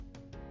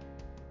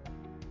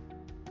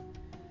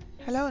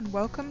Hello and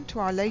welcome to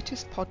our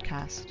latest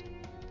podcast.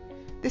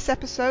 This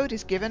episode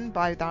is given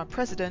by our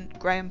President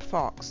Graeme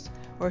Fox,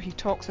 where he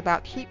talks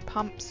about heat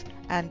pumps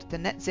and the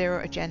net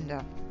zero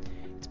agenda.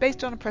 It's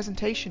based on a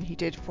presentation he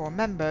did for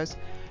members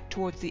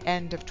towards the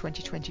end of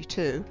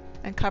 2022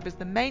 and covers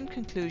the main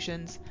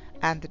conclusions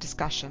and the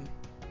discussion.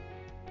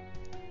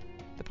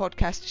 The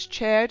podcast is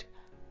chaired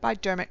by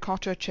Dermot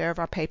Cotter, chair of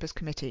our Papers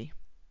Committee.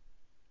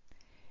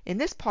 In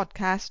this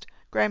podcast,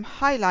 Graeme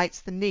highlights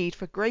the need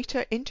for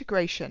greater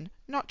integration,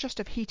 not just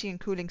of heating and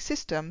cooling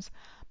systems,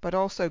 but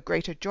also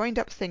greater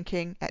joined-up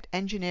thinking at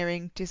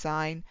engineering,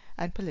 design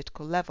and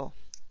political level.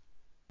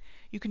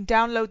 You can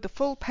download the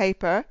full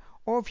paper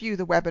or view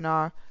the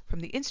webinar from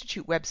the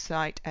Institute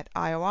website at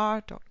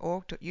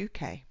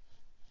ior.org.uk.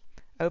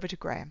 Over to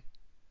Graeme.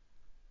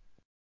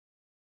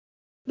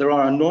 There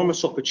are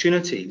enormous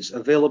opportunities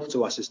available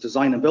to us as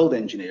design and build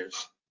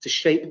engineers to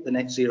shape the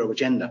net zero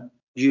agenda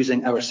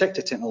using our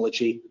sector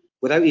technology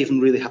without even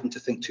really having to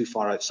think too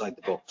far outside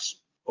the box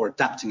or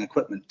adapting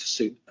equipment to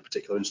suit a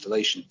particular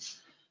installation.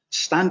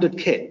 Standard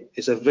kit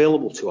is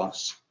available to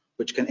us,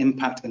 which can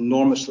impact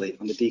enormously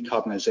on the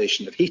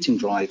decarbonisation of heating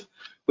drive,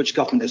 which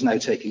government is now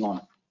taking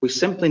on. We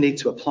simply need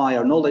to apply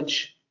our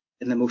knowledge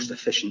in the most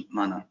efficient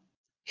manner.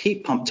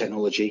 Heat pump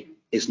technology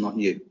is not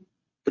new,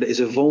 but it is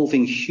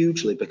evolving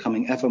hugely,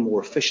 becoming ever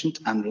more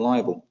efficient and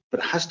reliable, but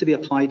it has to be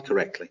applied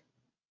correctly.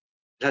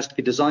 It has to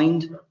be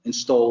designed,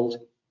 installed,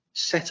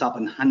 set up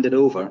and handed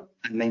over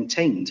and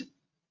maintained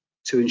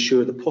to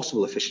ensure the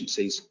possible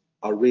efficiencies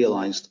are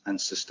realised and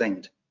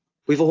sustained.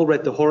 We've all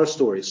read the horror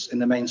stories in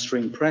the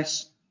mainstream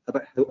press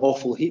about how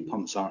awful heat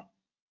pumps are,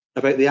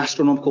 about the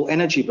astronomical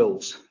energy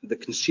bills that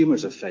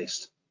consumers have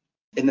faced.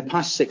 In the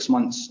past 6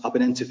 months, I've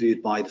been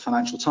interviewed by the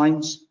Financial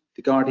Times,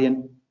 The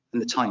Guardian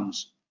and The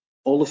Times,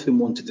 all of whom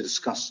wanted to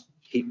discuss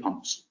heat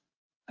pumps,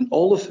 and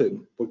all of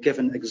whom were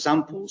given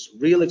examples,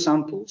 real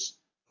examples,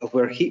 of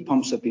where heat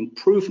pumps have been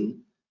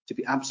proven to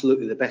be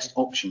absolutely the best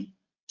option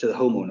to the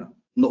homeowner.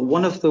 Not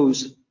one of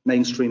those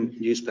mainstream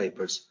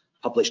newspapers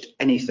published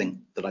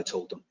anything that I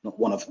told them, not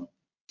one of them,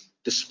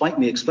 despite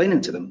me explaining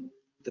to them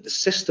that the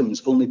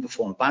systems only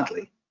perform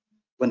badly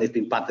when they've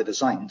been badly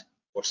designed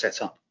or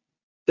set up.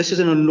 This is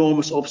an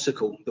enormous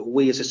obstacle that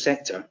we as a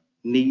sector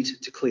need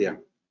to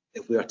clear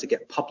if we are to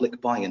get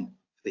public buy-in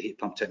for the heat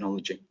pump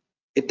technology.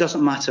 It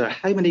doesn't matter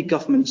how many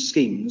government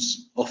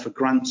schemes offer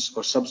grants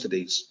or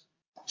subsidies.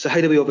 So how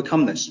do we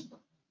overcome this?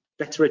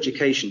 Better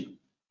education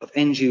of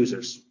end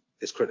users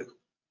is critical.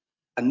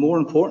 And more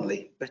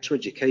importantly, better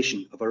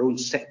education of our own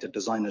sector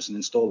designers and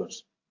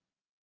installers.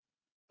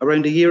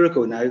 Around a year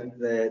ago now,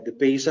 the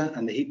BESA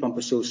and the Heat Pump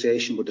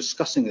Association were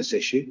discussing this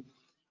issue,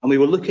 and we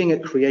were looking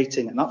at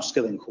creating an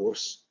upskilling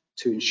course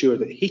to ensure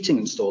that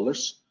heating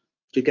installers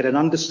could get an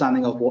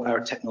understanding of what our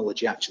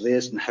technology actually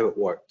is and how it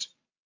worked.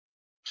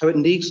 How it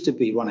needs to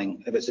be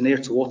running if it's an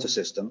air-to-water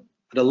system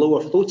at a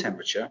lower flow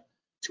temperature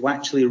to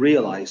actually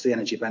realise the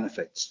energy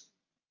benefits,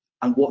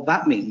 and what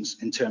that means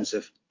in terms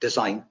of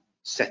design,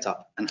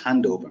 setup and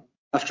handover.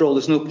 After all,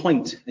 there's no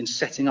point in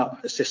setting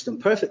up a system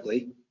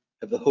perfectly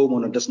if the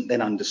homeowner doesn't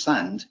then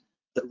understand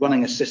that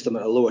running a system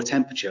at a lower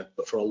temperature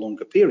but for a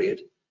longer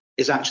period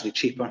is actually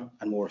cheaper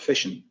and more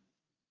efficient.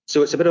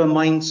 So it's a bit of a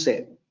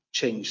mindset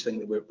change thing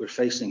that we're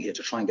facing here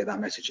to try and get that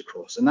message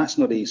across, and that's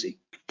not easy.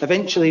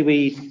 Eventually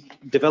we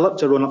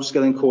developed our own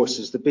upskilling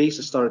courses. The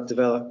BESA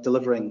started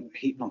delivering a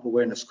heat pump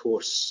awareness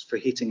course for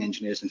heating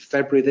engineers in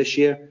February this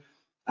year,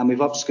 and we've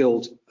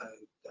upskilled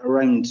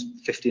around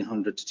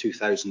 1,500 to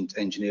 2,000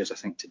 engineers, I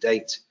think, to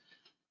date.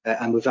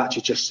 And we've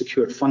actually just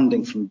secured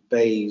funding from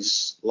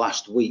BEIS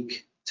last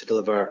week to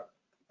deliver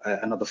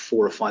another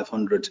 400 or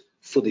 500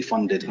 fully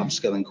funded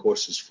upskilling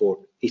courses for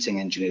heating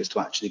engineers to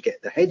actually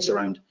get their heads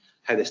around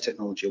how this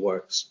technology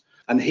works.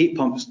 And the Heat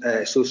Pump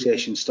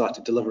Association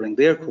started delivering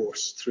their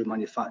course through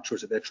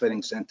manufacturers at their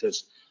training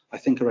centres, I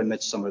think around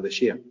midsummer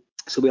this year.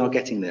 So we are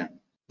getting there.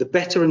 The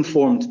better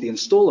informed the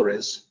installer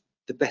is,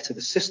 the better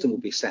the system will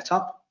be set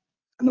up,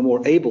 and the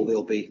more able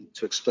they'll be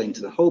to explain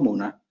to the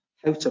homeowner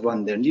how to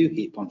run their new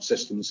heat pump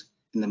systems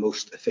in the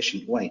most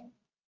efficient way.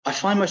 I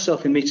find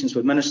myself in meetings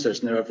with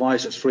ministers and their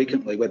advisors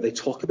frequently where they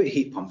talk about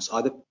heat pumps,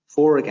 either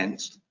for or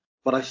against,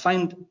 but I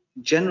find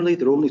generally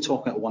they're only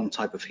talking about one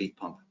type of heat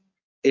pump,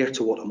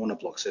 air-to-water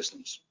monoblock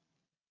systems.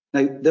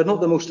 Now, they're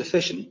not the most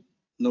efficient,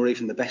 nor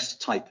even the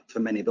best type for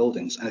many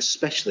buildings, and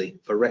especially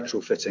for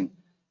retrofitting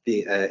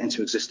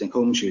into existing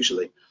homes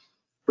usually.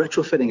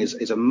 Retrofitting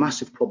is a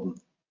massive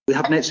problem. We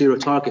have net zero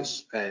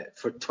targets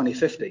for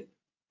 2050.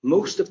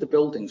 Most of the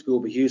buildings we will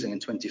be using in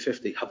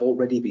 2050 have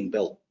already been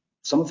built.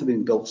 Some of them have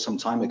been built some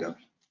time ago.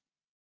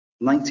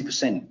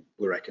 90%,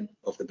 we reckon,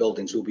 of the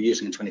buildings we'll be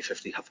using in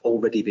 2050 have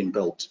already been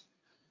built.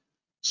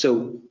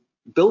 So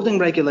building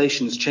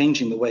regulations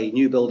changing the way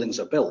new buildings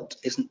are built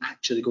isn't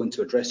actually going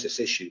to address this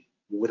issue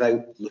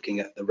without looking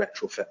at the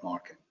retrofit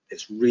market.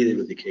 It's really,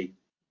 really key.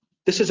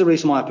 This is the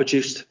reason why I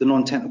produced the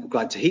non-technical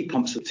guide to heat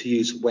pumps to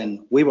use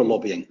when we were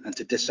lobbying and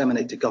to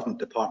disseminate to government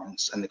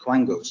departments and the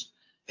quangos.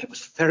 It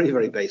was very,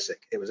 very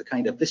basic. It was a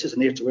kind of, this is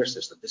an air-to-air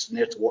system, this is an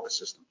air-to-water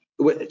system,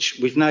 which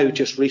we've now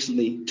just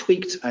recently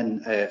tweaked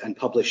and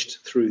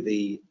published through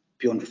the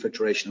Beyond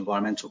Refrigeration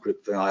Environmental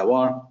Group, the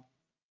IOR.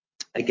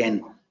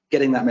 Again,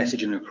 getting that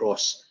messaging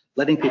across,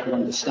 letting people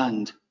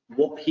understand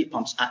what heat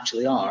pumps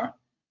actually are,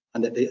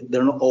 and that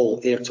they're not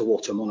all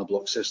air-to-water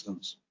monoblock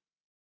systems.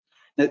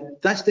 Now,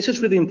 this is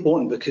really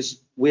important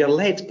because we are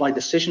led by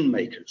decision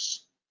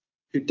makers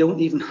who don't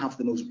even have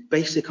the most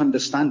basic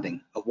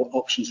understanding of what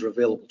options are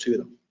available to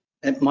them.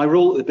 And my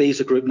role at the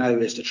BESA Group now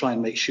is to try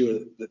and make sure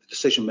that the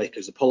decision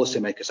makers, the policy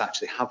makers,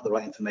 actually have the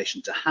right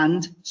information to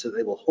hand, so that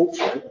they will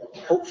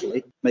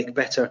hopefully make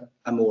better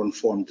and more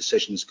informed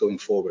decisions going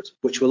forward,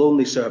 which will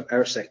only serve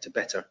our sector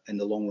better in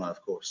the long run,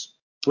 of course.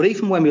 But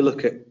even when we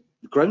look at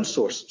ground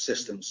source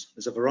systems,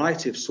 there's a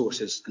variety of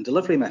sources and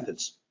delivery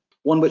methods.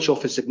 One which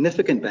offers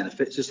significant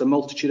benefits is the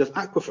multitude of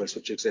aquifers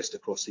which exist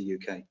across the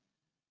UK.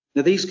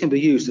 Now, these can be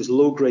used as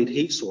low-grade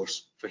heat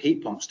source for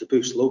heat pumps to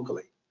boost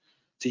locally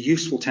to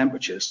useful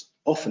temperatures,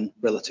 often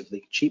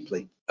relatively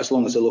cheaply, as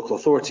long as the local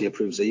authority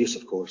approves their use,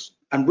 of course.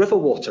 And river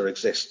water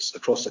exists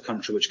across the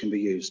country which can be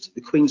used.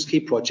 The Queen's Quay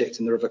project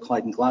in the River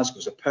Clyde in Glasgow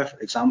is a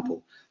perfect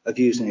example of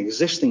using an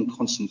existing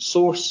constant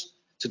source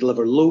to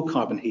deliver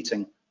low-carbon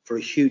heating for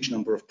a huge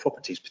number of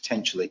properties,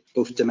 potentially,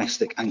 both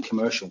domestic and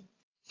commercial.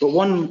 But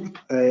one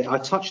I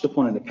touched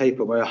upon in the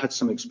paper where I had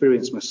some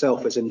experience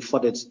myself is in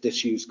flooded,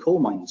 disused coal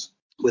mines,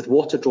 with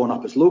water drawn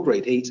up as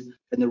low-grade heat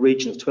in the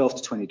region of 12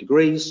 to 20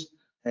 degrees,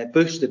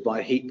 boosted by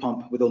a heat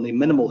pump with only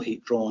minimal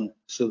heat drawn,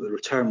 so that the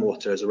return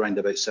water is around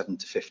about 7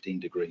 to 15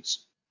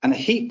 degrees. And a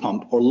heat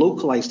pump, or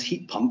localised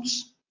heat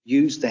pumps,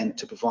 used then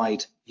to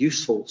provide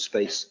useful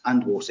space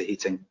and water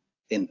heating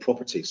in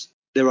properties.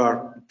 There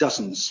are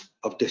dozens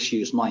of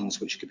disused mines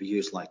which could be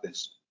used like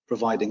this,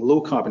 providing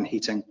low-carbon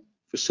heating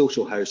for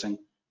social housing,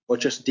 or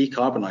just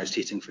decarbonised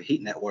heating for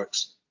heat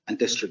networks and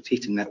district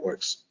heating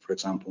networks, for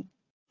example.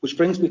 Which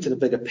brings me to the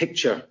bigger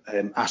picture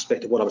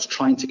aspect of what I was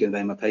trying to convey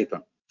in my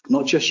paper.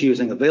 Not just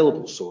using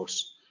available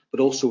source, but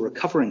also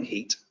recovering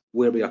heat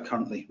where we are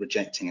currently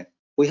rejecting it.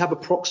 We have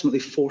approximately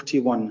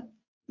 41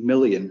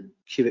 million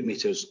cubic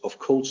metres of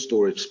cold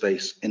storage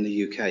space in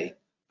the UK,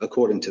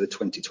 according to the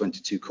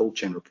 2022 Cold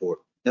Chain Report.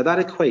 Now,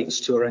 that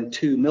equates to around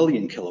 2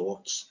 million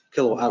kilowatt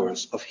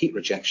hours of heat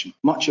rejection,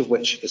 much of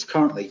which is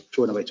currently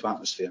thrown away to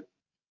atmosphere.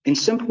 In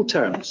simple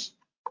terms,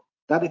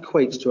 that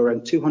equates to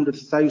around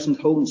 200,000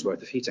 homes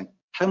worth of heating.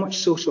 How much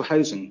social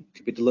housing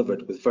could be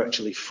delivered with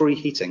virtually free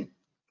heating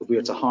if we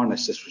were to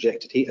harness this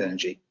rejected heat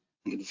energy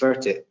and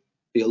convert it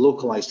via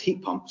localised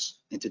heat pumps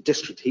into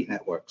district heat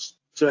networks?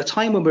 So at a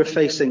time when we're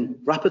facing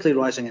rapidly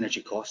rising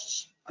energy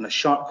costs and a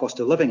sharp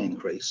cost of living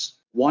increase,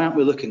 why aren't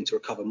we looking to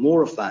recover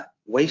more of that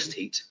waste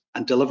heat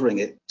and delivering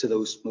it to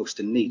those most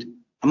in need?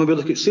 And when we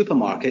look at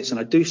supermarkets, and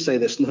I do say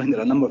this knowing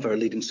that a number of our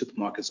leading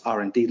supermarkets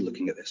are indeed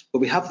looking at this, but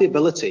we have the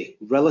ability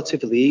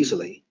relatively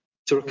easily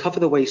to recover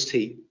the waste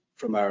heat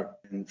from our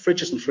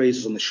fridges and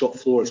freezers on the shop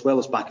floor, as well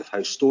as back of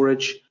house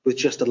storage, with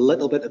just a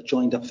little bit of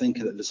joined up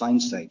thinking at the design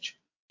stage.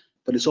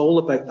 But it's all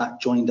about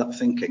that joined up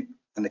thinking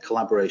and the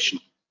collaboration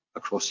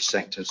across the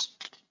sectors.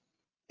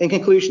 In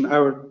conclusion,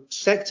 our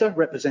sector,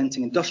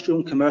 representing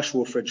industrial and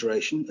commercial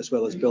refrigeration, as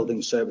well as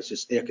building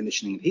services, air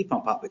conditioning and heat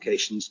pump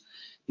applications,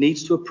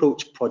 needs to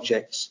approach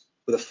projects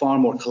with a far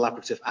more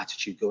collaborative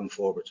attitude going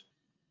forward.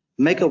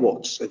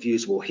 Megawatts of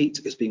usable heat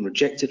is being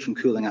rejected from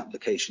cooling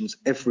applications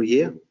every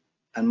year,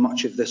 and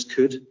much of this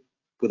could,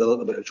 with a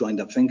little bit of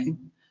joined up thinking,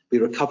 be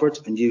recovered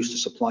and used to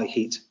supply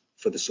heat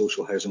for the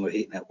social housing or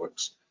heat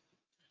networks.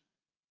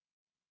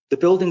 The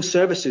building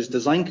services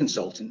design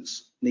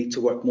consultants need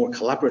to work more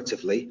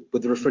collaboratively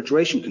with the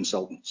refrigeration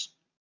consultants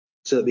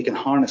so that we can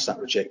harness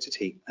that rejected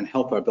heat and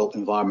help our built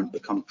environment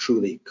become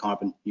truly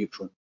carbon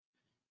neutral.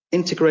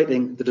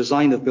 Integrating the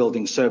design of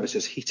building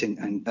services, heating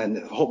and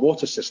hot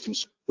water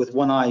systems with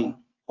one eye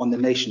on the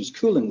nation's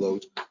cooling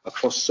load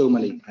across so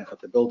many of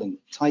the building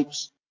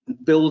types,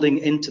 and building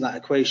into that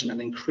equation an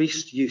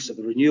increased use of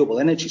the renewable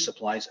energy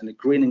supplies and the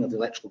greening of the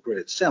electrical grid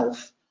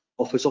itself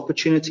offers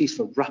opportunities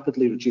for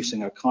rapidly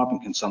reducing our carbon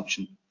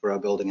consumption for our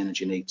building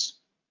energy needs.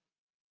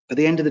 At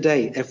the end of the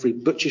day, every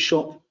butcher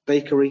shop,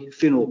 bakery,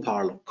 funeral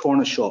parlour,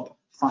 corner shop,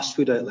 fast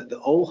food outlet, they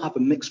all have a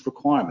mixed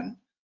requirement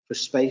for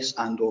space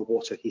and or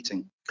water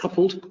heating,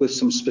 coupled with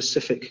some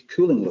specific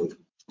cooling load.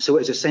 So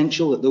it is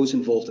essential that those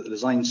involved at the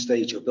design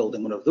stage of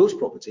building one of those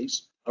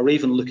properties, or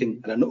even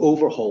looking at an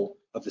overhaul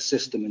of the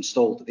system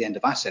installed at the end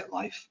of asset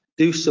life,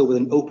 do so with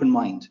an open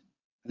mind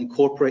and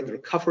incorporate the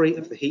recovery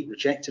of the heat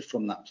rejected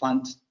from that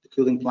plant, the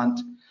cooling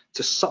plant,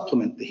 to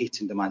supplement the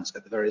heating demands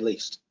at the very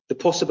least. The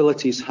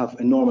possibilities have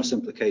enormous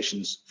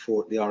implications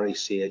for the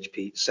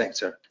RECHP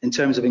sector in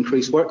terms of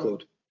increased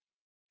workload.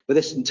 But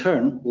this in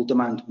turn will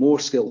demand more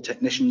skilled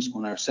technicians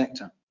on our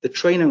sector. The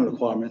training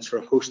requirements for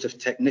a host of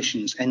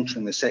technicians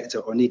entering the sector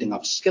or needing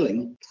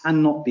upskilling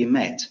cannot be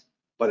met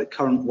by the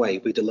current way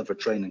we deliver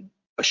training.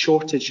 A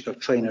shortage of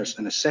trainers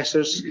and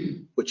assessors,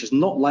 which is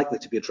not likely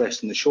to be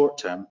addressed in the short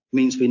term,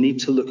 means we need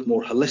to look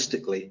more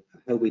holistically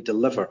at how we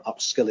deliver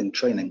upskilling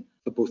training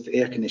for both the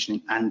air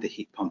conditioning and the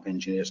heat pump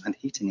engineers and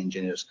heating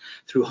engineers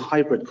through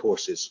hybrid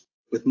courses,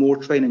 with more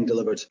training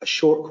delivered as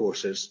short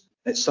courses.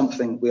 It's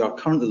something we are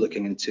currently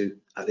looking into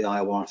at the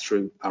IOR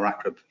through our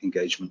ACRIB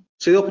engagement.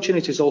 So the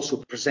opportunities also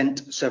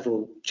present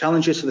several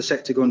challenges for the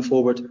sector going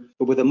forward,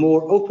 but with a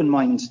more open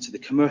mind to the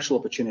commercial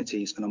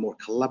opportunities and a more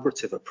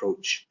collaborative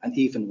approach, and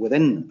even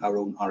within our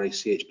own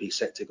RACHP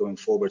sector going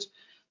forward,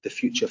 the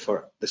future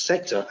for the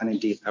sector and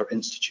indeed our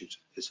institute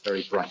is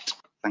very bright.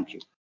 Thank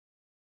you.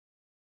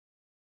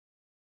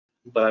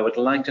 Well, I would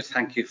like to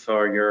thank you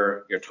for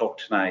your talk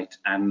tonight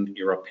and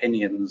your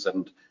opinions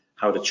and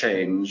how to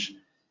change.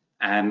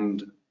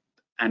 And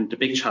the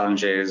big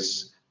challenge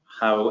is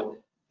how,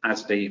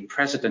 as the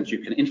president, you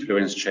can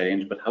influence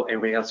change, but how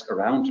everybody else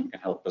around you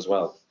can help as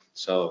well.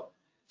 So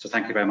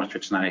thank you very much for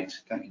tonight.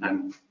 Thank you.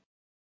 And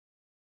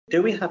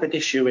do we have an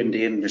issue in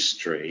the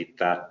industry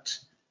that,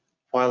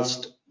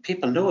 whilst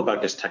people know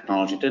about this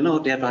technology,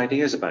 they have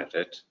ideas about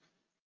it,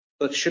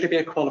 but should it be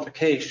a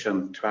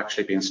qualification to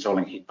actually be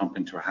installing a heat pump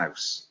into a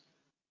house?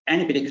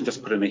 Anybody can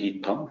just put in a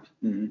heat pump,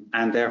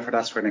 and therefore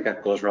that's when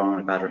it goes wrong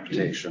and a bad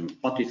reputation.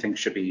 What do you think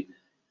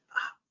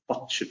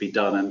what should be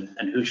done,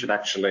 and who should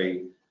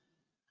actually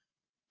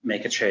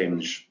make a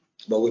change?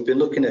 Well, we've been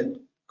looking at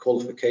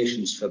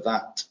qualifications for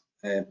that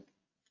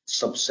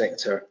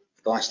subsector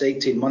for the last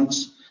 18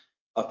 months.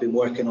 I've been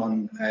working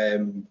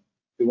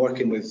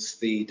with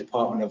the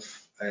Department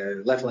of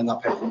Levelling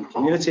Up Housing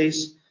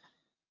Communities,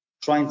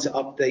 trying to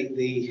update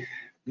the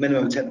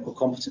minimum technical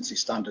competency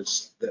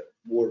standards that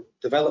were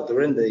developed. They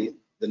were in the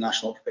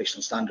National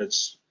Occupational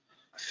Standards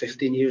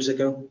 15 years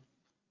ago.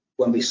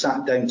 When we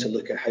sat down to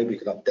look at how we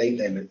could update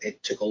them,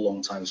 it took a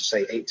long time,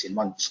 say 18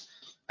 months.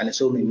 And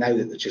it's only now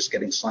that they're just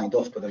getting signed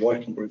off by the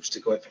working groups to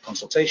go out for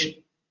consultation.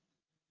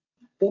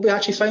 What we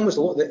actually found was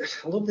a lot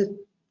of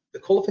the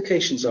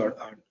qualifications are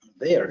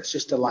there. It's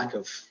just a lack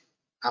of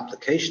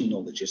application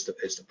knowledge is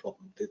the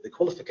problem. The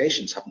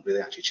qualifications haven't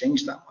really actually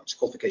changed that much. The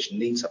qualification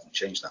needs haven't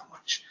changed that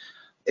much.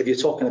 If you're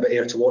talking about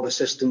air to water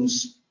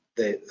systems,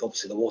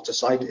 obviously the water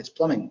side, it's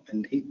plumbing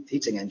and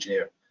heating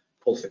engineer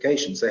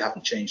qualifications. They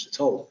haven't changed at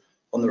all.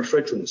 On the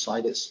refrigerant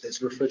side,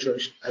 it's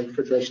refrigeration air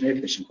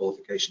conditioning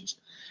qualifications.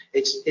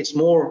 It's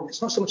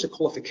not so much a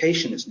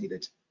qualification that's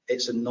needed.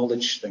 It's a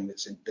knowledge thing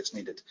that's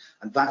needed,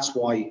 and that's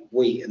why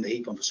we in the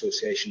Heat Pump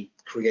Association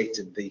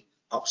created the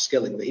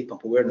upskilling, the heat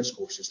pump awareness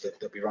courses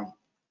that we run.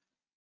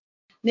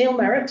 Neil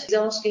Merritt is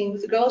asking,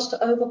 with regards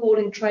to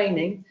overhauling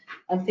training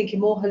and thinking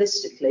more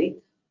holistically,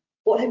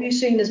 what have you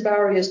seen as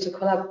barriers to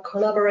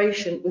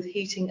collaboration with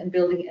heating and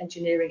building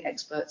engineering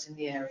experts in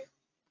the area?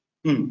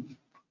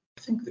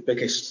 I think the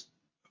biggest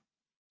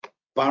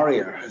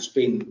barrier has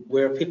been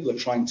where people are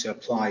trying to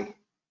apply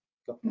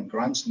government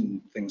grants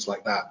and things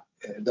like that.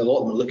 A lot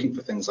of them are looking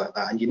for things like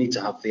that, and you need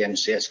to have the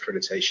MCS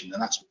accreditation,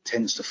 and that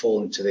tends to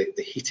fall into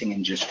the heating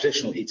engineers,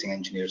 traditional heating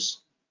engineers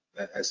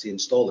as the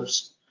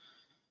installers.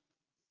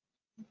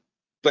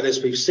 But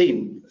as we've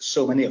seen,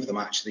 so many of them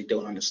actually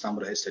don't understand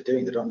what it is they're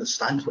doing. They don't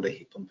understand what a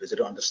heat pump is. They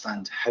don't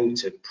understand how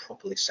to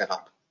properly set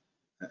up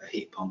a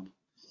heat pump.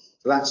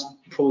 So that's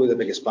probably the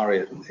biggest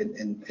barrier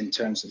in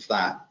terms of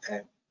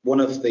that. One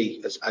of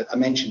the, as I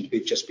mentioned,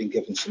 we've just been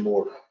given some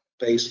more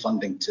base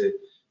funding to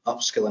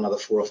upskill another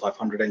 400 or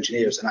 500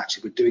 engineers, and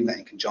actually we're doing that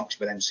in conjunction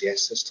with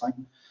MCS this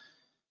time.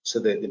 So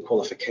the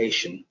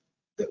qualification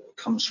that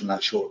comes from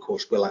that short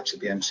course will actually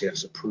be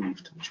MCS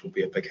approved, which will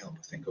be a big help,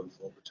 I think, going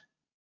forward.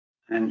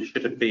 And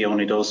should it be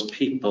only those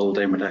people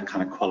then with that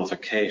kind of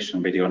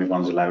qualification be the only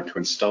ones allowed to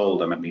install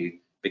them?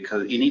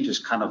 Because you need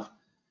to kind of,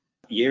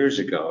 years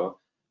ago,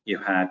 you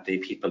had the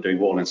people doing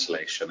wall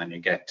insulation, and you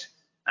get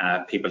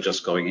people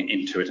just going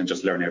into it and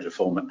just learning how to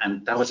foam it,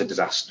 and that was a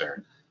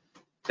disaster.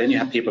 Then you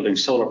had people doing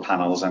solar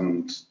panels,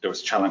 and there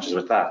was challenges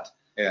with that.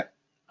 Yeah.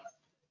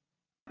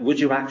 Would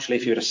you actually,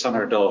 if you had a son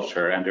or a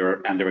daughter and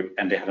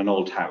they had an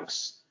old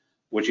house,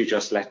 would you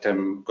just let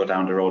them go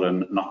down the road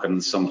and knock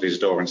on somebody's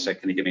door and say,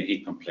 "Can you give me a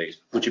heat pump,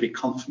 please?" Would you be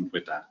confident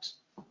with that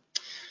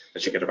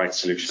you get the right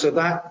solution? So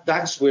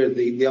that's where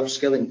the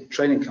upskilling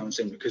training comes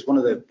in, because one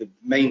of the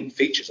main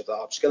features of that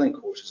upskilling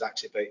course is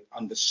actually about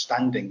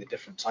understanding the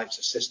different types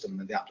of system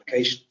and the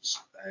applications.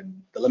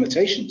 The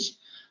limitations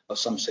of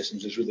some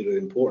systems is really, really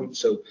important.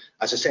 So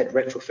as I said,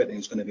 retrofitting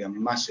is going to be a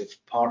massive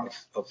part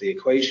of the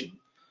equation.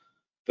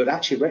 But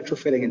actually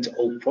retrofitting into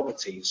old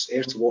properties,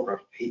 air to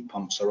water heat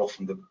pumps are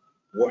often the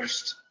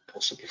worst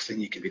possible thing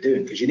you could be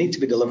doing, because you need to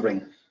be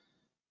delivering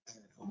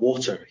a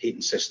water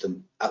heating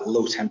system at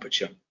low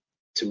temperature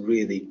to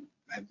really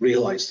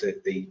realize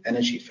the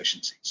energy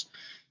efficiencies.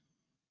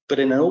 But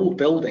in an old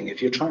building,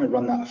 if you're trying to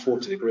run that at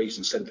 40 degrees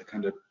instead of the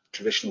kind of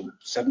traditional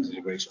 70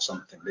 degrees or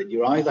something, then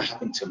you're either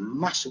having to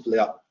massively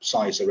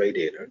upsize the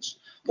radiators,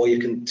 or you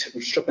can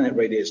stripping out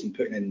radiators and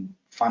putting in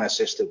fan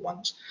assisted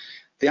ones.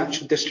 The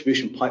actual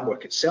distribution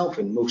pipework itself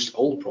in most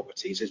old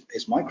properties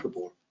is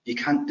microbore. You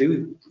can't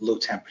do low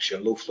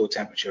flow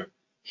temperature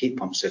heat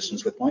pump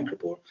systems with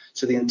microbore.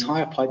 So the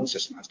entire piping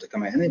system has to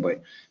come out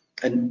anyway.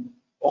 And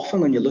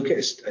often when you look at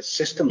a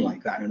system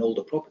like that in an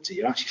older property,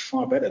 you're actually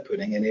far better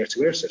putting in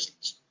air-to-air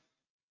systems.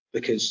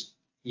 because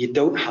you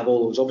don't have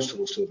all those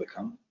obstacles to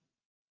overcome.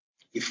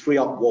 You free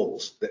up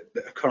walls that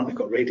have currently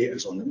got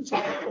radiators on them. It's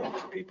not a problem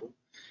for people.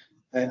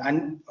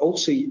 And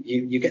also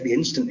you get the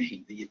instant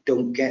heat that you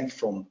don't get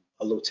from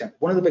a low temp.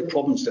 One of the big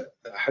problems that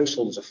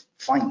householders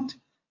find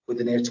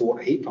with an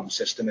air-to-water heat pump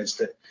system is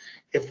that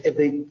if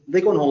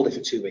they go on holiday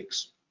for 2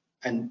 weeks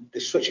and they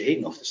switch your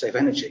heating off to save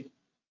energy,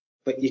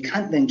 but you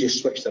can't then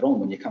just switch that on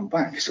when you come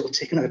back. So it'll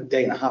take another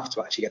day and a half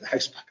to actually get the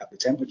house back up to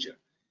temperature.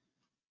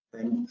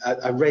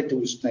 I read there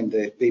was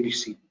the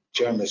BBC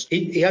journalist.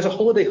 He has a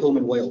holiday home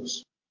in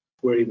Wales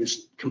where he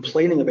was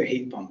complaining about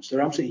heat pumps.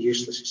 They're absolutely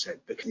useless, he said,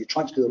 because he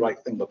tried to do the right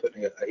thing by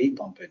putting a heat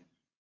pump in.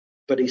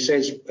 But he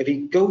says if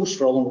he goes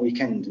for a long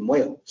weekend in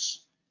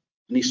Wales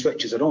and he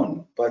switches it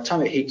on, by the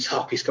time it heats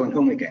up, he's coming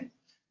home again.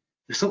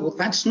 I thought, well,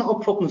 that's not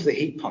a problem of the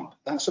heat pump.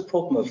 That's a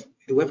problem of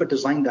whoever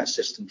designed that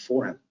system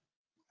for him.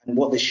 And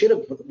what they should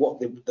have,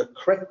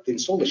 the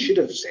installer should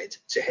have said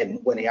to him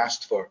when he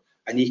asked for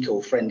an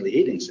eco-friendly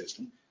heating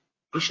system,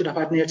 he should have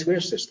had an air-to-air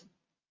system.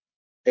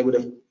 It would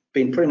have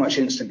been pretty much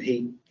instant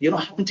heat. You're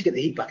not having to get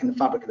the heat back in the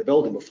fabric of the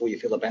building before you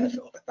feel the benefit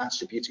of it. That's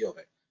the beauty of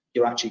it.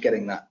 You're actually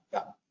getting that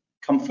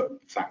comfort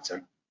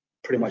factor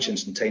pretty much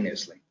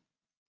instantaneously.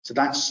 So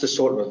that's the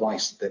sort of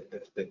advice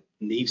that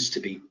needs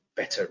to be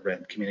better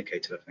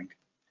communicated, I think.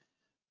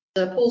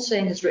 Paul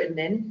Singh has written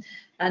in,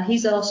 and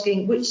he's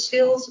asking which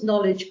skills,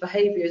 knowledge,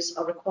 behaviours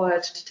are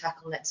required to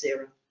tackle net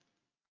zero.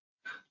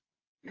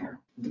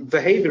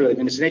 Behavioural, I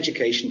mean, it's an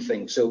education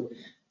thing. So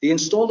the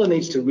installer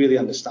needs to really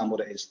understand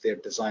what it is they're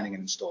designing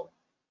and installing.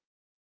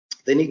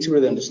 They need to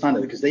really understand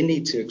it because they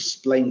need to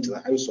explain to the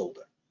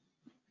householder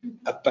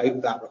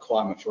about that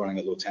requirement for running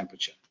at low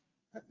temperature.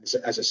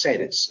 As I said,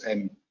 it's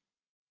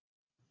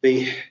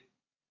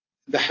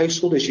the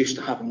household is used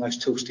to having nice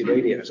toasty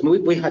radiators. I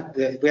mean, we had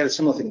a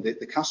similar thing,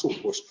 the Castle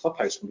Course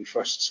clubhouse when we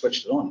first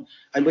switched it on,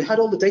 and we had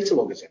all the data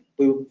loggers in.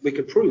 We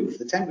could prove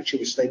the temperature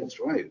was stable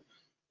throughout,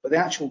 but the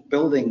actual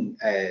building,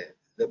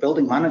 the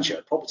building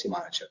manager, property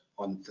manager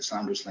on the St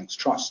Andrews Links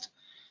Trust,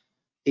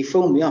 he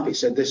phoned me up. He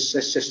said, this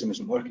system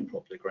isn't working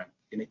properly, Graeme.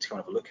 You need to come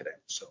and have a look at it.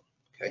 So,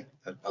 okay,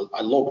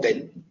 I logged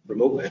in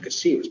remotely. I could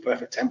see it was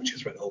perfect temperature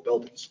throughout the whole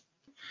building. So,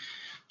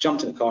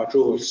 jumped in the car,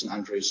 drove over to St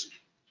Andrews,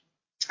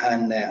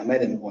 and I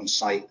met him on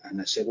site, and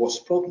I said, what's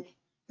the problem?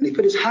 And he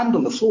put his hand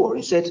on the floor,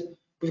 and he said,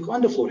 we've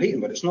got underfloor heating,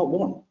 but it's not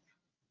warm.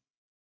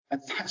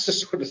 And that's the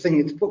sort of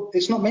thing,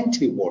 it's not meant to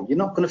be warm. You're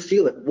not going to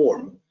feel it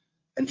warm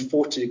in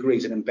 40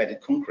 degrees in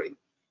embedded concrete.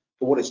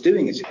 But what it's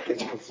doing is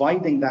it's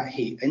providing that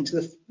heat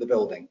into the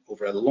building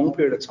over a long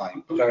period of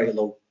time, very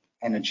low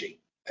energy.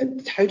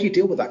 And how do you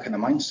deal with that kind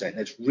of mindset? And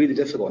it's really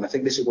difficult. And I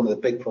think this is one of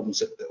the big problems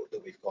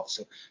that we've got.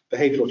 So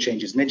behavioural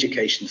change is an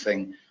education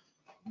thing.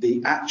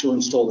 The actual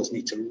installers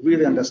need to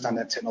really understand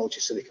that technology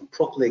so they can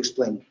properly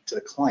explain to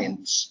the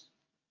clients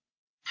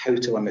how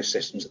to run their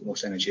systems at the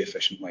most energy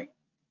efficient way.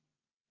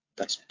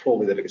 That's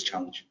probably the biggest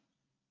challenge.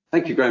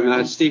 Thank you,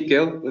 Graeme. Steve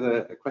Gill with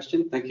a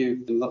question. Thank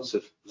you. And lots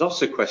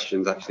of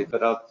questions actually,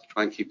 but I'll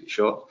try and keep it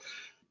short.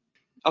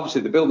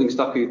 Obviously, the building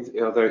stock,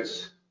 although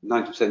it's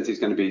 90% is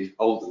going to be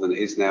older than it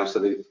is now,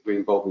 so we're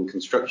involved in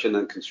construction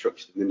and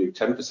construction in the new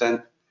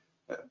 10%,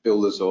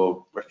 builders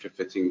or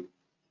retrofitting,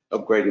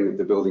 upgrading of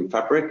the building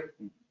fabric.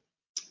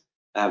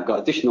 We've got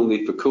additional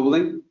need for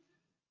cooling.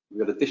 We've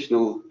got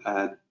additional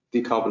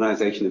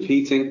decarbonisation of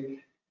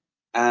heating,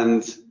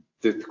 and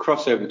the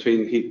crossover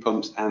between heat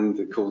pumps and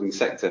the cooling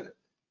sector.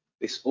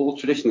 This all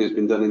traditionally has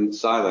been done in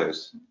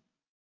silos.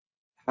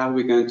 How are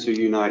we going to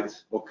unite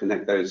or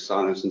connect those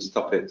silos and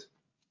stop it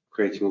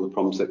creating all the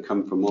problems that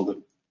come from all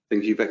the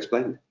things you've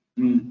explained?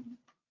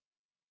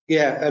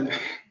 Yeah,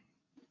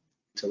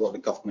 it's a lot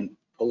of government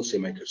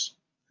policymakers,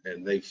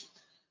 and they've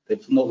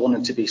not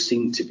wanted to be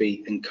seen to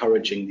be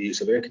encouraging the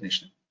use of air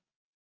conditioning.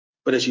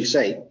 But as you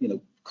say,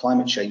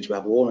 climate change, we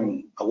have a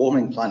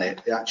warming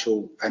planet, the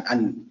actual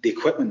and the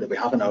equipment that we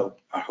have in our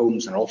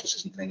homes and our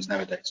offices and things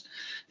nowadays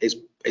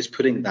is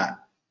putting that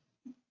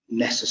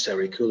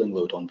necessary cooling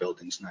load on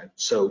buildings now.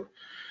 So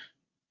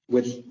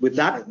with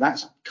that,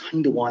 that's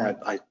kind of why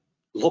I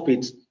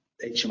lobbied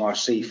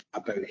HMRC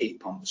about heat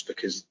pumps,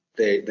 because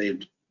they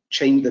moved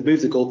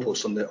the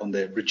goalposts on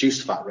the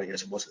reduced VAT rate,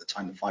 as it was at the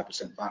time, the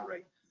 5% VAT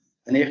rate.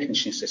 And air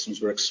conditioning systems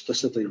were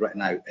explicitly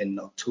written out in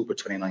October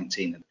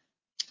 2019. And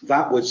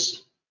that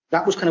was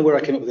kind of where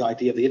I came up with the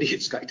idea of the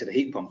idiot's guide to the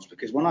heat pumps,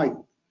 because when I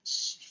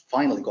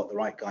finally got the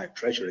right guy at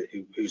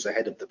Treasury, who's the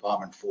head of the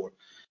department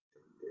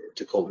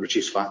to call the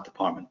reduced VAT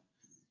department,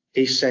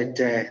 he said,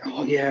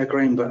 oh yeah,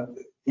 Graeme, but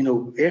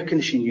air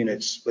conditioning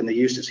units, when they're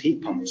used as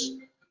heat pumps,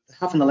 they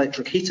have an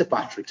electric heater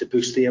battery to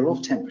boost the air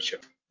off temperature.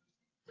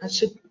 I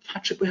said,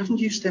 Patrick, we haven't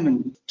used them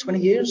in 20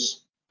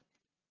 years.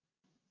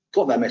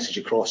 Got that message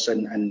across,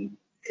 and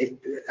it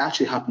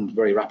actually happened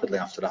very rapidly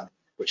after that,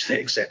 which they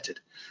accepted.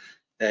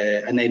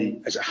 And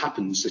then, as it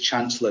happens, the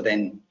Chancellor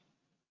then,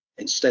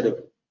 instead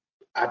of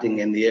adding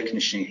in the air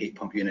conditioning heat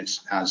pump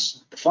units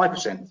as the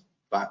 5%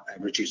 VAT,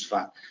 reduced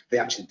VAT, they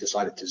actually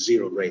decided to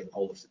zero rate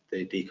all of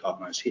the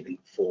decarbonised heating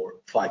for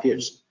 5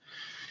 years.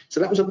 So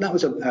that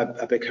was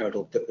a big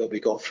hurdle that we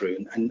got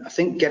through, and I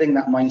think getting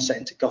that mindset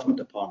into government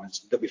departments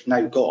that we've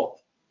now got,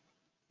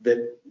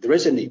 that there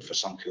is a need for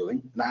some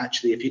cooling, and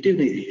actually if you do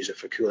need to use it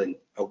for cooling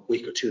a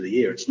week or two of the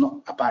year, it's not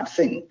a bad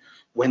thing.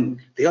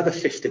 When the other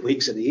 50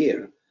 weeks of the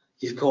year,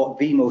 you've got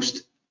the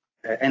most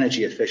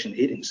energy efficient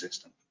heating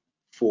system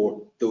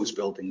for those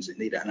buildings that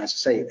need it. And as I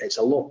say, it's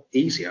a lot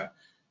easier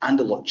and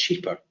a lot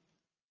cheaper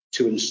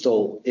to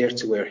install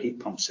air-to-air heat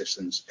pump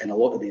systems in a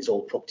lot of these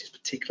old properties,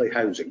 particularly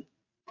housing,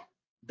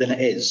 than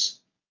it is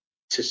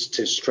to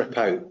strip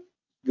out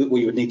what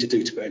you would need to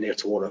do to put an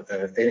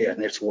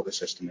air-to-water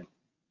system in.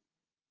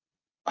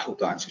 I hope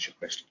that answers your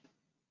question.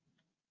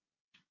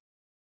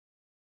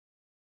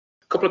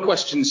 A couple of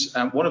questions,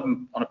 one of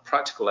them on a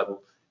practical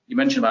level. You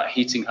mentioned about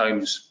heating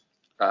homes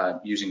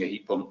using a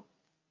heat pump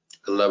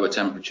at lower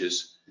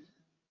temperatures.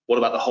 What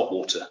about the hot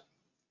water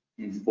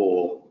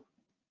for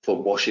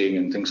washing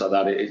and things like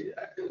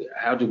that?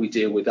 How do we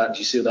deal with that? Do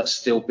you see that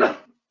still being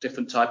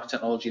different type of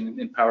technology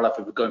in parallel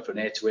if we're going for an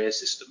air-to-air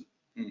system?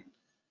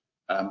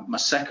 My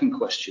second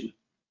question,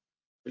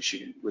 which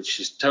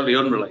is totally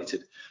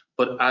unrelated,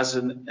 but as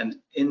an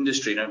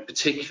industry, and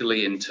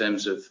particularly in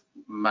terms of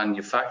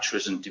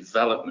manufacturers and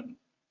development,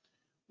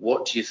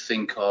 what do you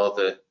think are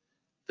the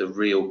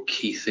real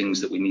key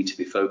things that we need to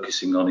be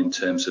focusing on in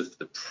terms of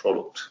the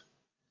product?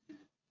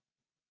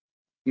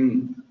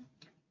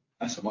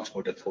 That's a much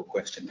more difficult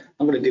question.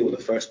 I'm going to deal with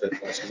the first bit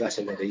first because that's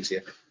a lot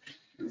easier.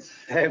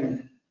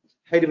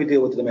 How do we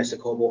deal with the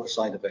domestic hot water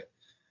side of it?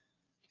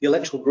 The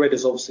electrical grid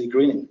is obviously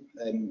greening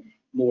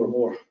more and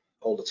more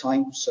all the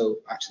time. So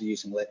actually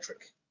using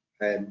electric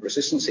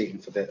resistance heating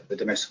for the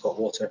domestic hot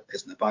water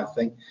isn't a bad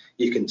thing.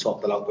 You can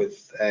top that up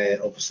with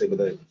obviously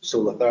with a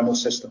solar thermal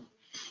system.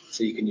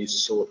 So you can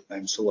use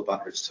solar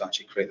batteries to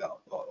actually create that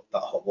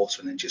hot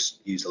water and then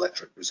just use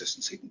electric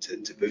resistance heating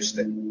to boost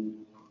it,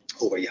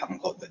 or where you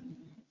haven't got the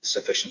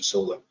sufficient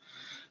solar.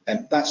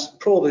 And that's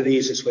probably the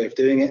easiest way of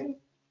doing it.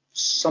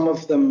 Some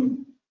of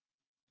them,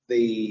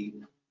 the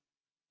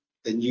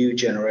new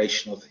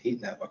generation of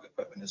heat network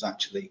equipment is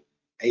actually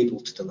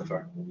able to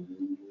deliver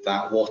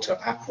that water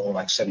at more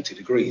like 70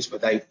 degrees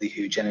without the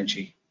huge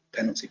energy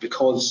penalty,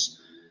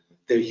 because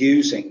they're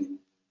using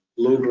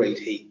low-grade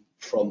heat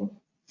from,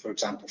 for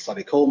example,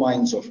 flooded coal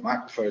mines or from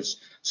aquifers.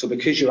 So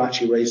because you're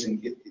actually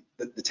raising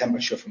the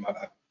temperature from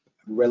a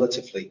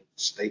relatively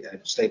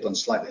stable and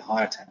slightly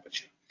higher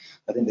temperature,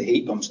 I think the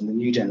heat pumps and the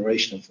new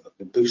generation of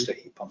the booster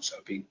heat pumps that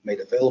are being made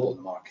available in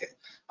the market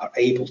are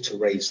able to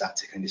raise that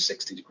to kind of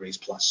 60 degrees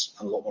plus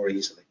a lot more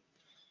easily.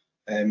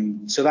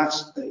 So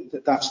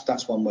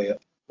that's one way.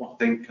 What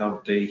think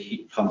of the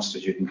heat pumps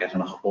that you can get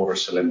in a hot water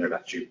cylinder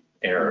that you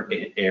air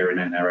in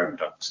and air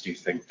ducts? Do you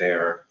think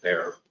they're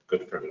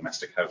good for a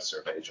domestic house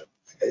or agent?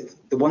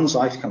 The ones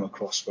I've come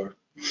across were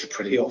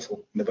pretty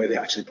awful in the way they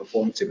actually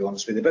performed, to be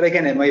honest with you. But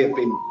again, it may have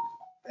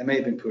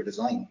been poor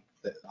design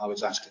that I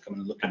was asked to come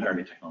and look at.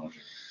 Early technology.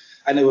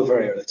 And they were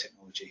very early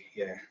technology,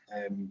 yeah.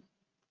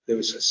 There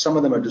was some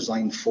of them are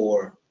designed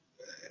for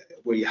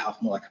where you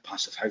have more like a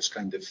passive house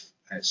kind of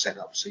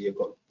setup. So you've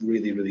got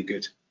really, really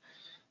good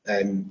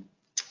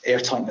air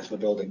tightness of a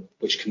building,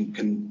 which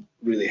can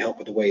really help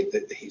with the way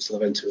that the heat's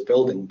delivered into a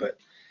building. But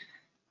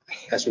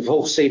as we've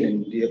all seen,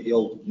 and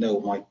you'll know,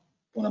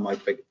 one of my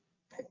big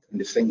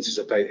kind of things is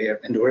about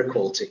indoor air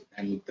quality,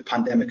 and the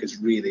pandemic has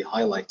really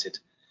highlighted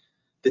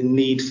the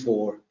need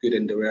for good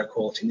indoor air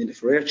quality, need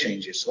for air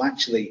changes. So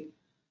actually,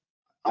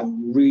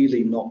 I'm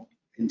really not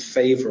in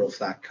favour of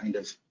that kind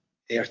of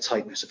air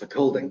tightness of a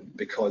building,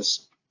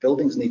 because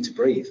buildings need to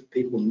breathe.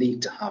 People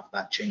need to have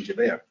that change of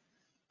air.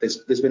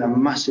 There's been a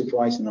massive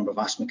rise in the number of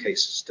asthma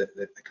cases in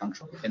the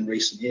country in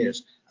recent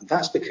years, and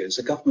that's because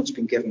the government's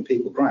been giving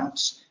people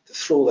grants to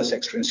throw this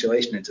extra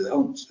insulation into the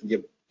homes, and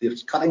you're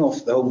cutting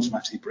off the homes from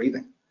actually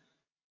breathing.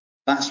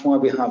 That's why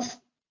we have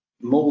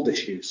mold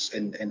issues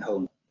in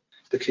homes,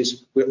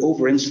 because we're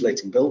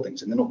over-insulating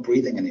buildings and they're not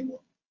breathing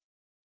anymore.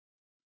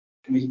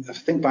 I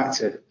think back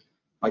to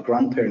my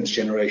grandparents'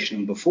 generation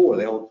and before,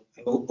 they all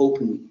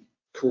open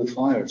coal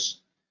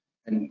fires,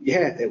 and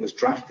yeah, it was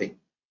drafty.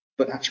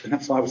 But actually, when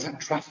that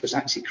draft was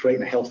actually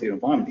creating a healthier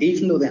environment.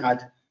 Even though they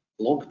had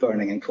log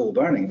burning and coal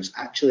burning, it was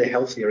actually a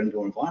healthier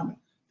indoor environment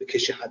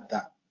because you had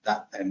that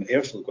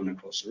airflow going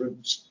across the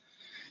rooms.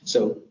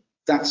 So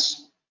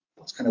that's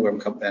kind of where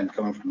I'm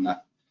coming from.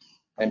 That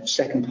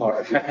second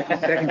part of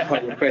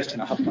your question,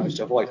 I haven't managed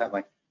to avoid, have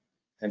I?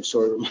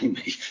 Sorry, remind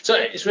me. So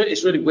it's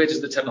really where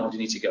does the technology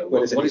need to go?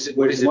 What do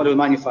the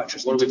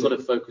manufacturers? What have we got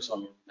to focus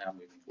on now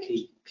moving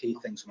forward? Key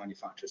things for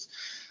manufacturers.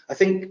 I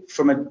think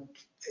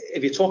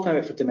if you're talking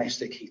about for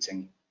domestic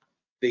heating,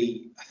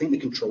 I think the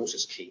controls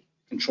is key.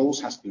 Controls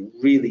has to be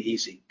really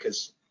easy,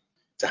 because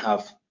to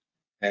have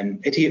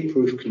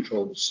idiot-proof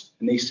controls,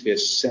 it needs to be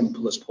as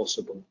simple as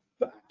possible,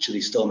 but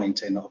actually still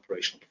maintain the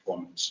operational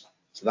performance.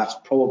 So that's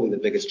probably the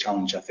biggest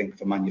challenge, I think,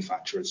 for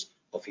manufacturers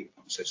of heat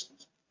pump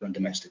systems from a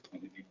domestic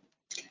point of view.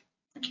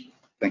 Thank you.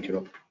 Thank you,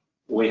 Rob.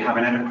 We have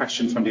another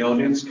question from the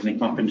audience. Can he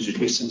come up and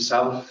introduce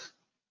himself?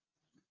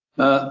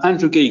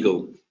 Andrew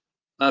Geagle.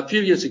 A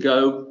few years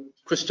ago,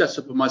 Chris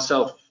Jessup and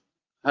myself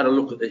had a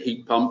look at the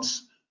heat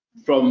pumps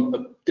from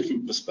a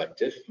different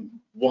perspective.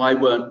 Why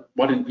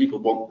didn't people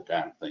want the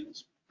damn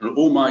things? And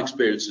all my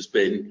experience has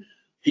been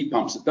heat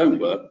pumps that don't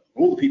work,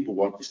 all the people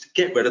want is to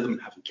get rid of them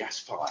and have a gas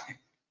fire.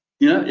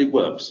 You know, it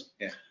works.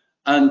 Yeah.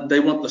 And they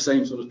want the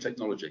same sort of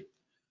technology.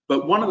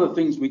 But one of the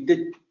things we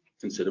did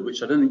consider,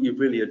 which I don't think you've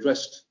really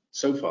addressed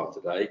so far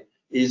today,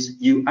 is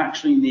you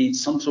actually need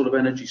some sort of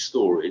energy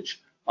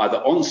storage, either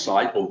on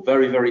site or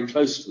very, very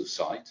close to the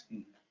site,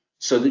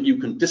 so that you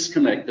can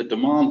disconnect the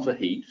demand for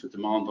heat for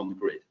demand on the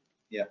grid.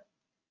 Yeah.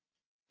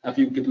 Have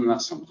you given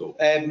that some thought?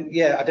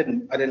 Yeah, I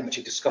didn't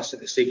actually discuss it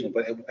this evening,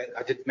 but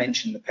I did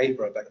mention the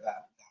paper about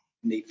that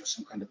need for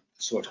some kind of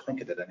sort. I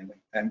think I did anyway.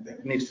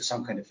 Need for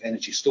some kind of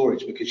energy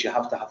storage, because you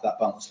have to have that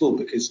balanced load,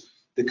 because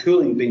the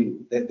cooling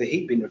the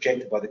heat being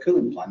rejected by the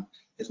cooling plant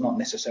is not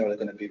necessarily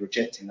going to be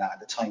rejecting that at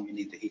the time you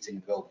need the heating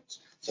in the buildings.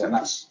 So and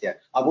that's, yeah,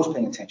 I was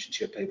paying attention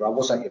to your paper. I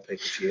was at your paper a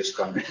few years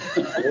ago.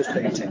 I was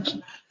paying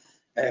attention.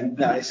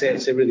 No,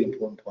 it's a really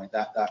important point,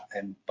 that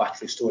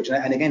battery storage.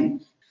 And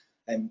again,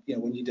 you know,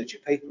 when you did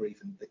your paper,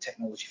 even the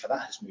technology for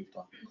that has moved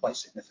on quite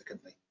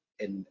significantly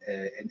in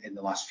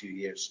the last few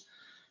years.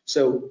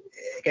 So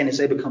again, as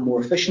they become more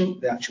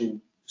efficient, the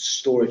actual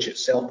storage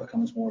itself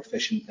becomes more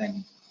efficient,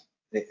 then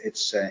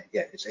it's a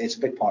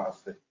big part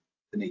of the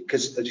need.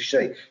 Because as you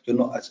say,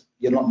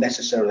 you're not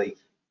necessarily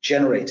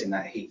generating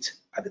that heat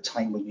at the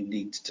time when you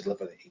need to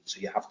deliver the heat.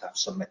 So you have to have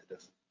some method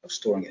of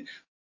storing it.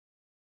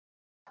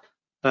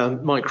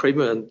 Mike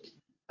Kramer,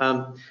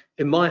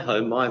 in my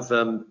home, I've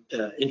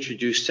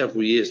introduced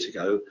several years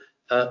ago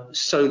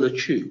solar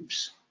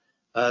tubes,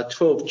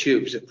 12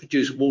 tubes that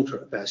produce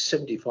water at about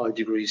 75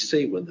 degrees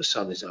C when the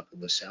sun is up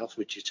in the south,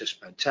 which is just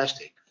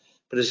fantastic.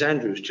 But as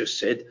Andrew's just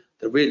said,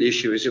 the real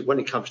issue is that when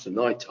it comes to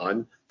night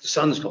time, the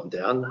sun's gone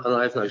down and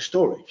I have no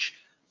storage.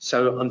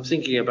 So I'm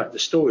thinking about the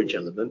storage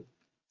element.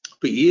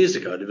 But years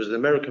ago, there was an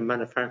American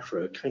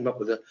manufacturer who came up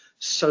with a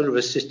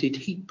solar-assisted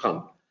heat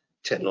pump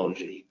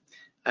technology.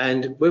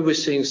 And where we're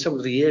seeing some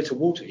of the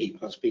air-to-water heat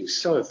pumps being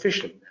so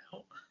efficient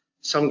now,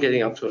 some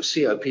getting up to a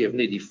COP of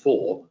nearly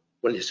 4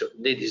 when it's at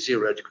nearly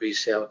 0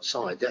 degrees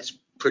outside, that's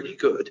pretty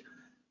good.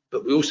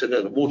 But we also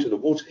know the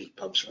water-to-water heat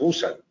pumps are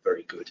also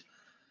very good.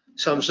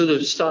 So I'm sort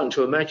of starting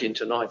to imagine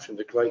tonight, from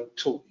the great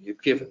talk that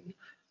you've given,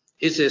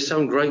 is there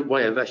some great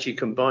way of actually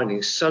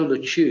combining solar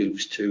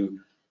tubes to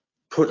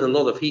put a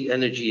lot of heat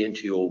energy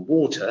into your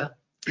water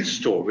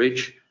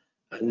storage,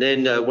 and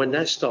then when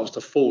that starts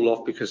to fall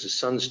off because the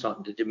sun's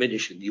starting to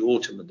diminish in the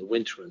autumn and the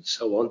winter and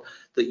so on,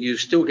 that you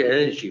still get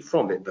energy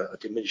from it, but a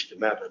diminished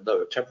amount at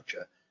lower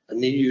temperature,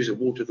 and then you use a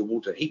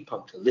water-to-water heat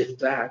pump to lift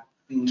that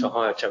to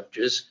higher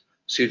temperatures,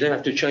 so you don't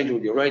have to change all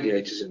your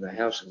radiators in the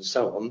house and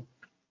so on.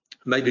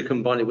 Maybe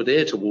combine it with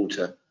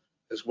air-to-water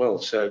as well.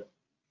 So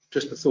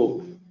just a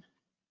thought.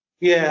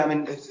 Yeah, I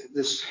mean,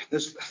 this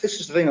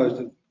is the thing I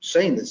was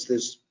saying.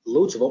 There's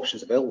loads of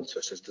options available to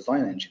us as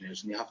design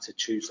engineers, and you have to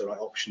choose the right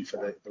option for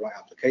the right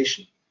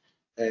application.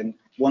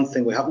 One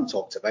thing we haven't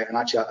talked about, and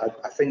actually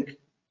I think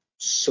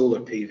solar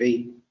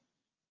PV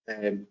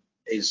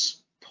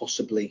is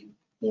possibly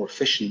more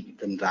efficient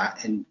than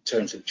that in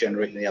terms of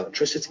generating the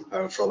electricity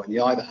power from it. And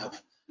you either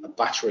have a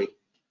battery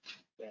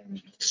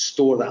to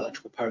store that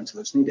electrical power until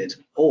it's needed,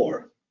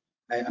 or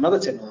another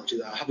technology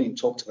that I haven't even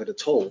talked about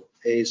at all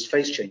is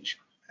phase change.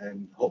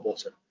 Hot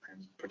water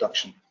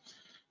production.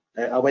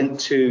 I went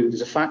to,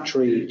 there's a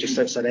factory just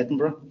outside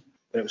Edinburgh,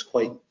 but it's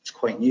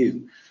quite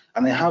new,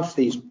 and they have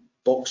these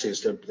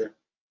boxes. They're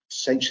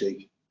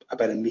essentially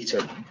about a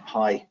metre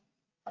high,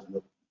 I don't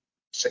know,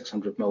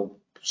 600 mil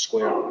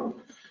square,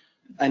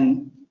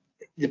 and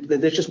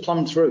they're just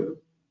plumbed through,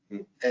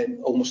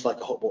 almost like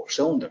a hot water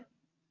cylinder.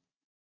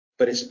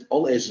 But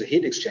all it is a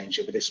heat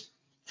exchanger with this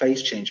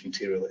phase change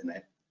material in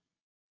it,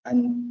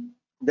 and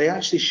they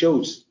actually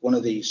showed one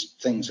of these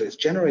things that is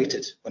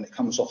generated when it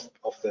comes off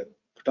the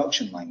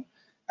production line.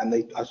 And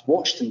I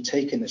watched them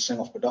taking this thing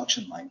off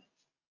production line,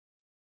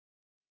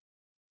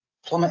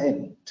 plumb it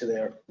in to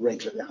their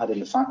rig that they had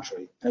in the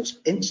factory. And it was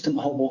instant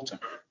hot water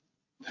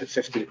at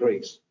 50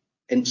 degrees,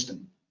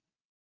 instant.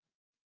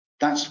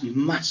 That's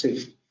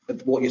massive,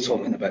 what you're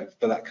talking about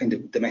for that kind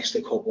of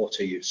domestic hot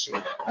water use.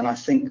 And I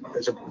think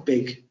there's a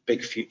big,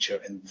 big future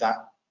in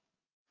that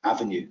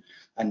avenue.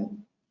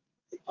 And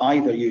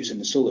either using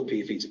the solar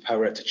PV to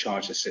power it to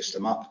charge the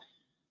system up,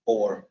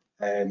 or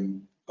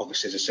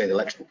obviously, as I say, the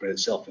electrical grid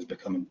itself is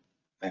becoming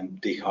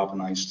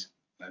decarbonised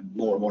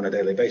more and more on a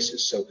daily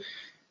basis. So,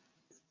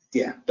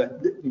 yeah,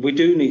 but we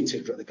do need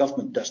to. The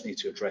government does need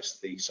to address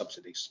the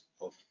subsidies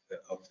of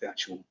the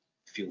actual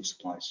fuel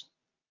supplies,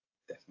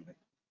 definitely.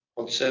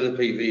 On solar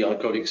PV,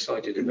 I got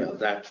excited about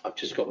that. I've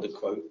just got the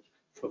quote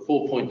for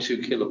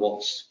 4.2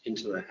 kilowatts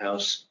into the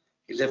house,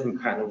 11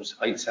 panels,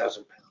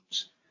 £8,000.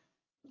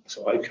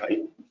 So,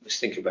 okay, let's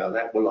think about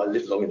that. Will I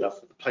live long enough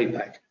for the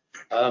payback?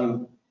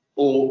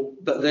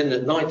 But then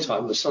at night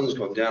time, the sun's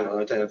gone down and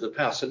I don't have the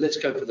power. So let's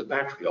go for the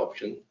battery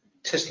option.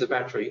 Tesla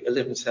battery,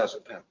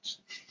 £11,000.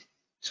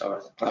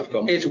 So I've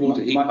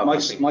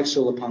got my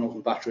solar panel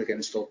and battery get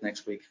installed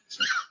next week.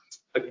 So.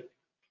 Okay.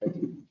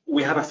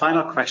 We have a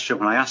final question.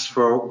 When I asked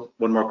for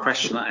one more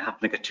question, I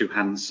happen to get two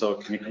hands, so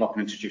can you come up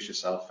and introduce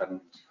yourself?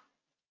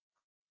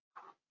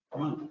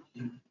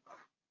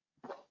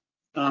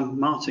 I'm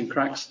Martin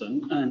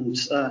Craxton, and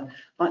I'd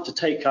like to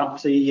take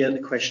up the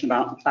question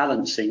about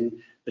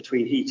balancing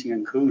between heating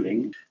and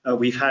cooling.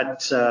 We've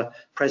had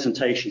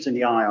presentations in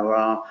the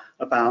IOR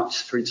about,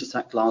 for instance,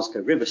 that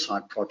Glasgow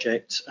Riverside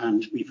project,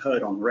 and we've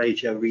heard on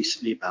radio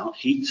recently about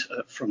heat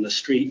from the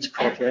street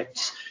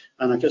projects.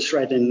 And I just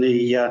read in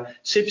the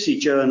CIBSE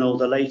journal,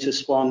 the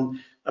latest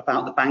one,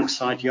 about the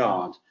Bankside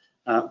Yard,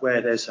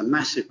 where there's a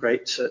massive,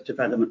 great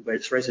development where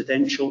it's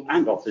residential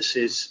and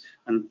offices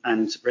and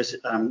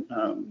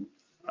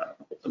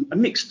a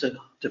mixed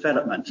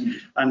development,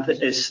 and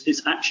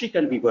it's actually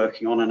going to be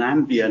working on an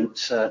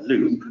ambient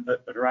loop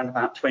at around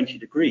about 20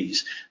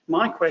 degrees.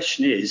 My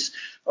question is,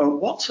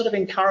 what sort of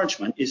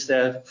encouragement is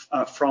there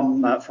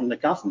from the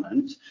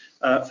government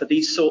for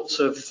these sorts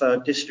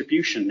of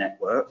distribution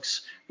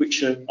networks,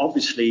 which are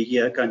obviously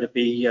going to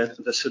be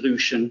the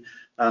solution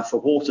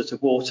for water to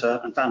water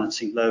and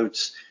balancing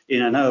loads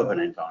in an urban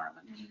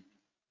environment?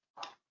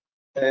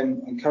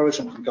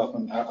 Encouragement from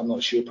government, I'm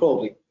not sure,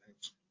 probably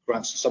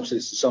grants and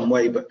subsidies in some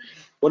way, but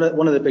one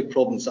of the big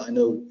problems that I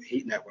know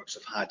heat networks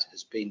have had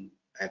has been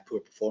poor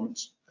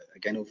performance,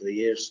 again, over the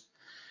years.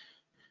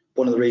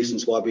 One of the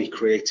reasons why we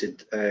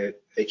created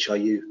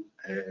HIU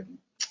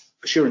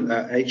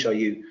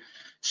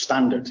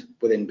standard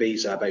within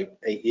BESA about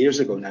 8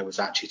 years ago now was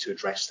actually to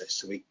address this.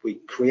 So we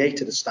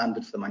created a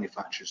standard for the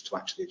manufacturers to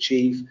actually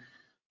achieve.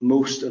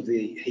 Most of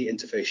the heat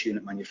interface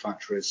unit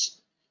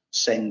manufacturers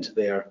send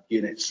their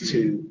units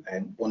to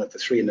one of the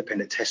 3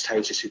 independent test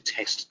houses who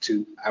test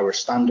to our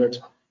standard,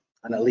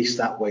 and at least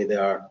that way they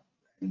are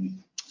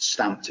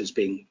stamped as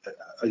being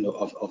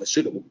of a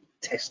suitable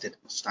tested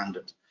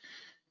standard.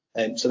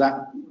 So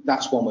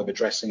that's one way of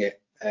addressing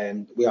it.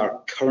 We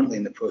are currently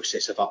in the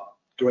process of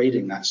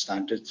upgrading that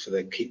standard for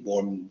the keep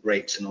warm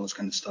rates and all this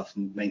kind of stuff,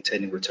 and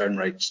maintaining return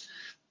rates.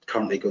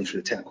 Currently going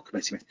through the technical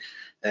committee,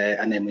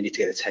 and then we need to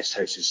get the test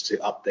houses to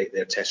update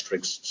their test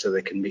rigs so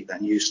they can meet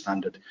that new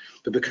standard.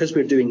 But because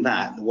we're doing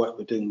that, the work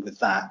we're doing with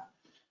that,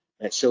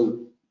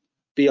 so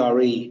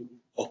BRE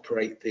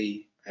operate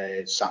the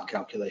SAP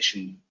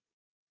calculation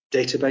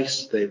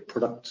database, the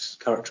product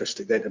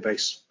characteristic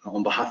database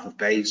on behalf of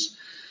BEIS.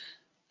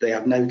 They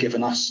have now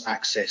given us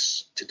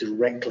access to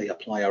directly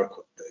apply our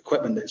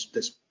equipment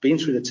that's been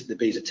through the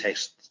BESA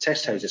test. The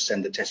test houses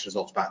send the test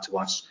results back to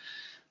us,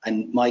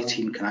 and my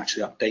team can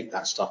actually update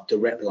that stuff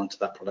directly onto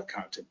that product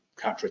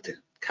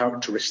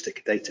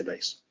characteristic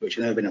database, which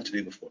you've never been able to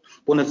do before.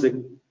 One of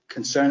the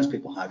concerns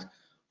people had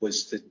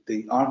was that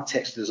the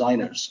architects,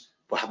 designers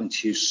were having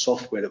to use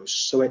software that was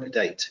so out of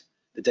date,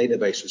 the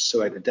database was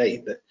so out of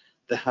date, that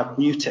they have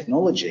new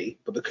technology,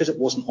 but because it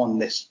wasn't on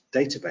this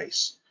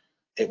database,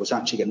 it was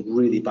actually getting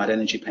really bad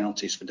energy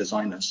penalties for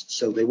designers.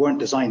 So they weren't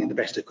designing the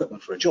best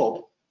equipment for a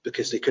job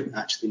because they couldn't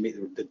actually meet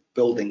the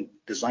building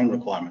design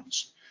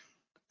requirements.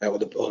 Or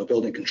the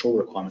building control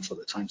requirements at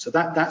the time. So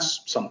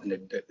that's something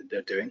that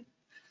they're doing.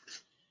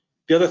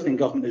 The other thing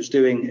government is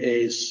doing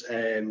is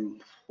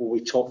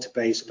we talked to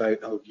BEIS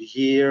about a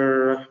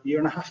year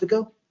and a half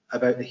ago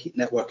about the heat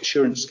network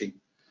assurance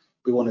scheme.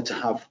 We wanted to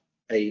have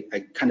a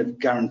kind of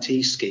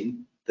guarantee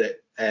scheme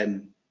that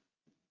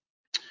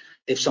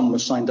if someone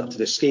was signed up to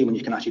this scheme and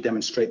you can actually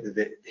demonstrate that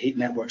the heat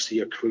networks that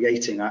you're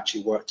creating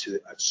actually work to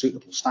a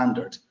suitable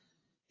standard,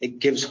 it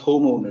gives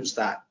homeowners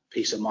that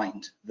peace of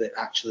mind that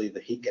actually the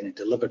heat getting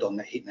delivered on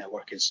the heat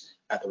network is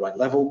at the right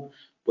level,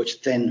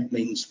 which then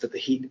means that the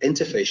heat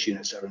interface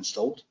units that are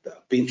installed, that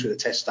have been through the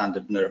test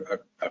standard and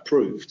are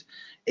approved,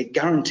 it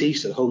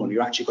guarantees to the homeowner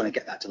you're actually going to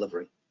get that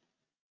delivery.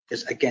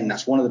 Because again,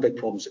 that's one of the big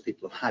problems that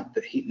people have had,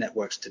 that heat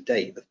networks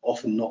today have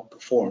often not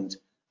performed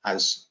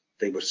as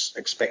they were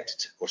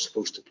expected or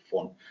supposed to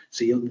perform.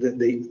 So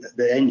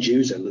the end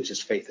user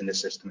loses faith in the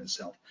system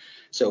itself.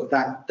 So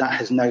that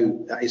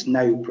is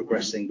now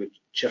progressing. We've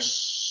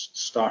just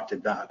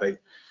started that about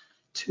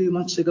 2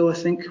 months ago, I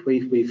think.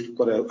 We've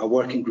got a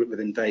working group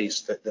within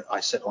BEIS that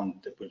I sit on,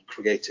 that we're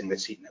creating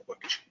this heat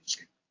network assurance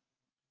scheme.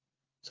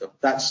 So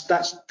that's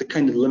the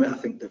kind of limit I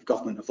think the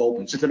government evolved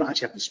in. So they're not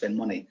actually having to spend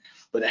money,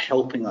 but they're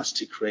helping us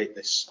to create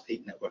this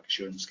heat network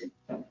assurance scheme.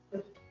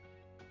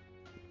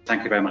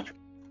 Thank you very much.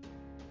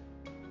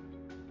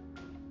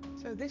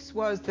 So this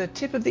was the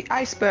tip of the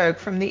iceberg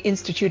from the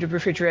Institute of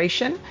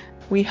Refrigeration.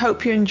 We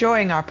hope you're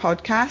enjoying our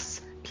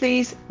podcasts.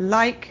 Please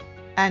like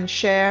and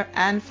share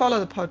and follow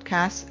the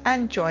podcast,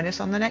 and join us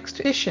on the next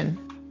edition.